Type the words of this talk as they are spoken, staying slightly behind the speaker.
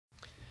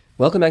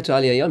Welcome back to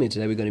Aliyah Yomi.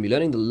 Today we're going to be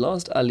learning the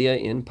last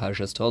Aliyah in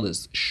Parshas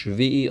Toldos,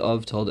 Shvi'i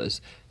of Toldos.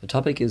 The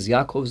topic is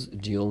Yaakov's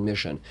dual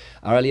mission.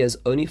 Our Aliyah is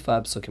only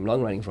 5 psukim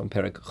long, running from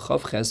Perek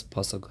Chof Ches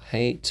Pasuk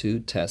Hey to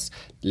Tes.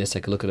 Let's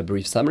take a look at a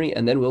brief summary,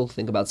 and then we'll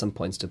think about some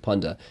points to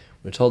ponder.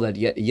 We're told that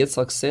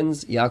Yitzchak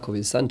sends Yaakov,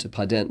 his son, to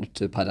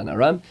Padan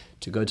Aram,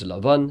 to go to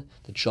Lavan,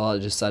 the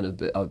child's son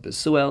of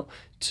Besuel,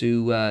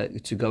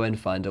 to go and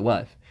find a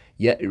wife.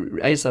 Yet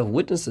Esav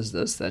witnesses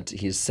this, that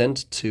he is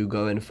sent to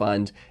go and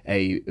find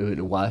a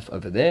wife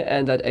over there,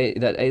 and that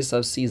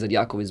Esav sees that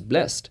Yaakov is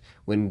blessed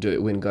when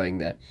going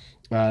there.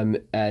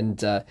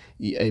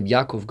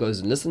 Yaakov goes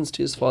and listens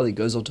to his father. He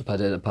goes on to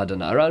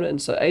Padan Aram,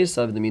 and so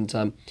Esav, in the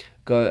meantime,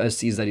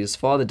 sees that his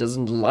father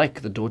doesn't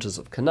like the daughters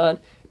of Canaan,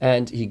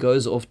 and he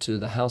goes off to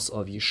the house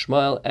of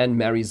Yishmael and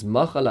marries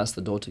Machalas,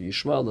 the daughter of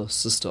Yishmael, the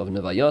sister of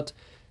Nevayot,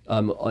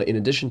 in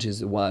addition to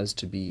his wives,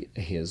 to be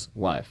his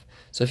wife.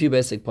 So a few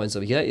basic points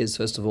over here is,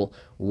 first of all,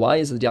 why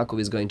is it that Yaakov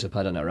is going to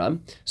Padan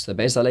Aram? So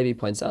the Beis HaLevi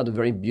points out a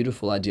very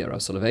beautiful idea. Rav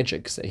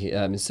Soloveitchik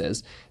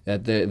says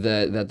that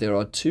there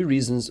are two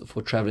reasons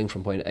for traveling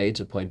from point A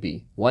to point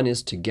B. One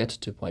is to get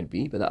to point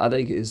B, but the other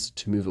is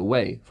to move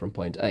away from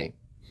point A.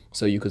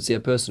 So you could see a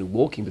person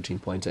walking between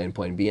point A and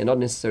point B and not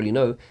necessarily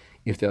know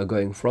if they are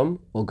going from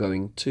or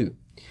going to.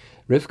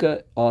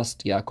 Rivka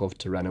asked Yaakov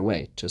to run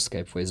away, to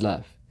escape for his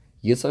life.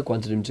 Yitzchak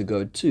wanted him to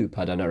go to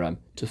Padan Aram,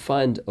 to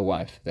find a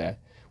wife there,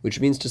 which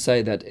means to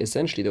say that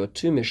essentially there were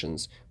two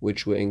missions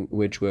which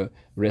were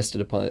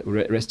resting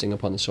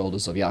upon the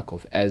shoulders of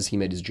Yaakov as he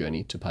made his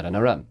journey to Padan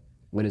Aram.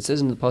 When it says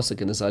in the pasuk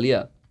in this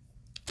aliyah,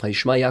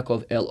 Hayishma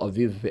Yaakov el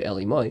aviv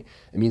ve'el imoy,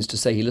 it means to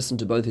say he listened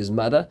to both his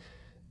mother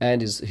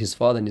and his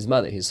father and his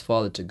mother, his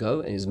father to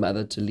go and his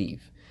mother to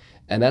leave.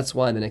 And that's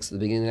why at the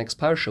beginning of the next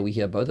parasha we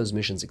hear both those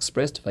missions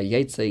expressed.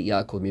 Vayetze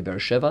Yaakov mi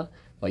Beersheva,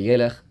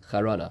 vayelech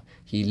Harana.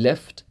 He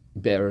left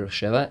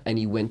Beersheva and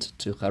he went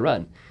to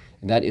Haran.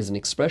 And that is an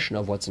expression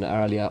of what's in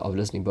our aliyah of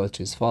listening both to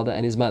his father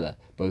and his mother,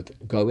 both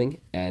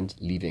going and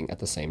leaving at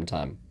the same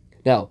time.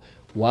 Now,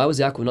 why was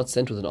Yaakov not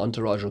sent with an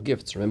entourage of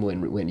gifts? Remember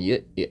when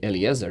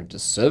Eliezer, the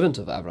servant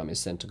of Avram, is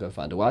sent to go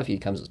find a wife, he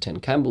comes with 10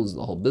 camels,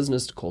 the whole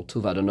business, called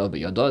Tuvadano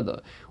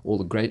B'Yadoda, all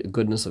the great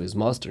goodness of his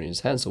master in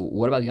his hand. So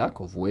what about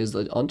Yaakov? Where's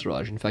the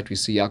entourage? In fact, we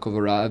see Yaakov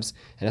arrives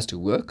and has to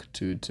work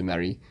to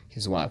marry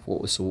his wife.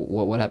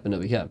 What happened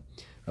over here?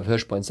 Rav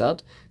Hirsch points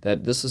out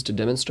that this is to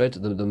demonstrate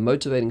the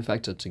motivating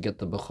factor to get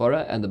the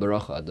Bechorah and the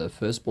Baracha, the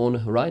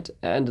firstborn right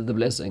and the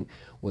blessing,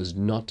 was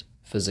not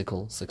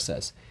physical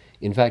success.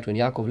 In fact, when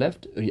Yaakov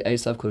left,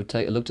 Esav could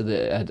have looked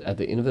at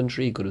the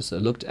inventory, he could have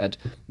looked at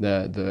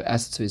the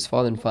assets of his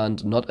father and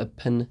found not a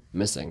pin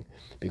missing,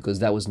 because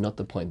that was not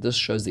the point. This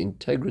shows the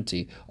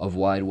integrity of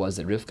why it was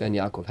that Rivka and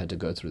Yaakov had to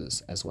go through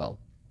this as well.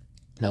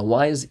 Now,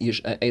 why is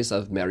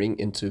Esav marrying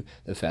into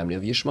the family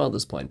of Yishmael at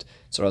this point?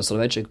 So Rav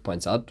Soloveitchik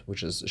points out,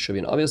 should be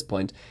an obvious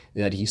point,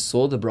 that he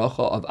saw the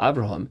bracha of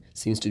Abraham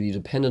seems to be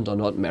dependent on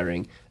not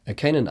marrying a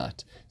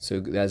Canaanite.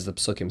 So as the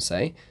psukim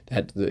say,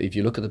 that if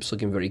you look at the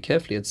psukim very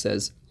carefully, it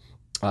says,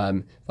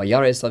 Vayar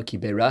Esav ki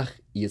berach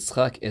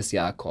Yitzchak es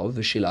Yaakov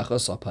v'shilach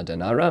oso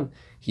Padan Aram.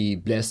 He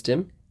blessed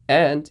him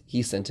and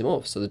he sent him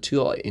off. So the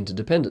two are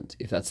interdependent.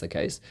 If that's the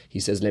case, he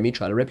says, let me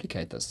try to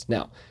replicate this.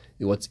 Now,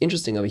 what's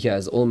interesting over here,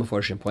 as all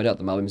Meforshim point out,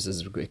 the Malbim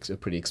says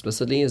pretty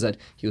explicitly, is that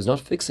he was not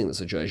fixing the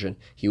situation,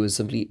 he was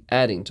simply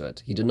adding to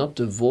it. He did not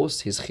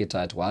divorce his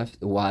Hittite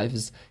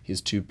wives,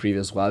 his two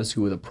previous wives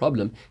who were the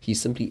problem, he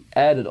simply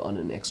added on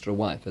an extra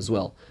wife as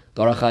well.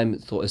 The Ohr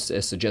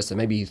HaChaim suggests that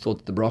maybe he thought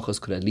that the brachas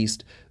could at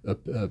least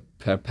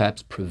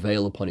perhaps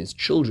prevail upon his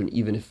children,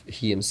 even if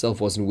he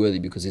himself wasn't worthy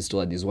because he still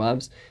had these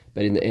wives,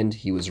 but in the end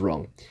he was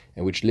wrong.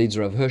 And which leads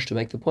Rav Hirsch to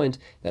make the point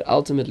that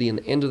ultimately, in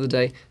the end of the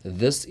day,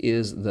 this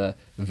is the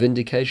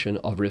vindication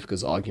of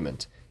Rivka's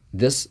argument.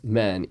 This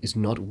man is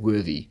not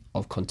worthy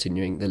of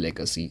continuing the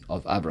legacy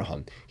of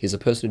Abraham. He's a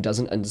person who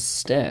doesn't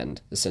understand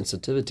the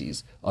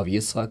sensitivities of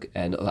Yitzchak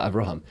and of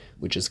Abraham,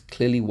 which is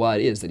clearly why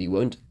it is that he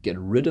won't get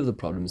rid of the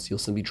problems. He'll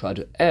simply try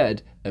to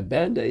add a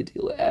band-aid.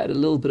 He'll add a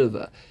little bit of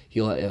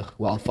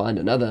I'll find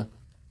another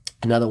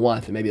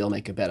wife and maybe I'll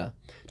make it better.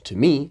 To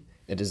me,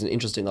 it is an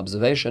interesting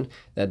observation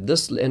that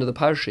this end of the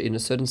parasha, in a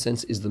certain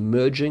sense, is the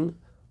merging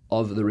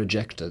of the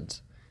rejected.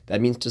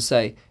 That means to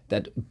say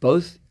that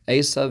both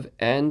Esav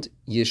and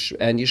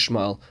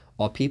Yishmael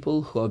are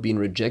people who have been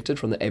rejected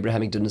from the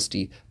Abrahamic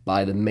dynasty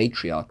by the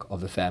matriarch of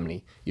the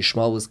family.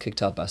 Yishmael was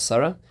kicked out by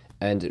Sarah,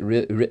 and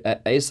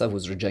Esav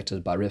was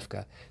rejected by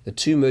Rivka. The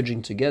two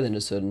merging together, in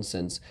a certain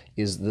sense,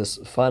 is this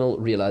final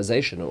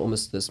realization, or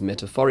almost this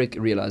metaphoric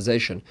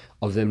realization,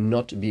 of them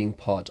not being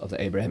part of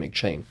the Abrahamic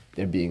chain.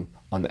 They're being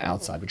on the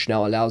outside, which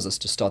now allows us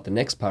to start the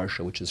next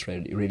parasha, which is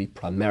really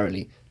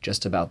primarily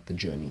just about the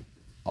journey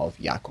of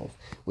Yaakov.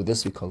 With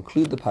this, we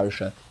conclude the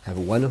parasha. Have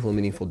a wonderful,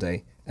 meaningful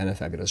day and a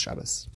fabulous Shabbos.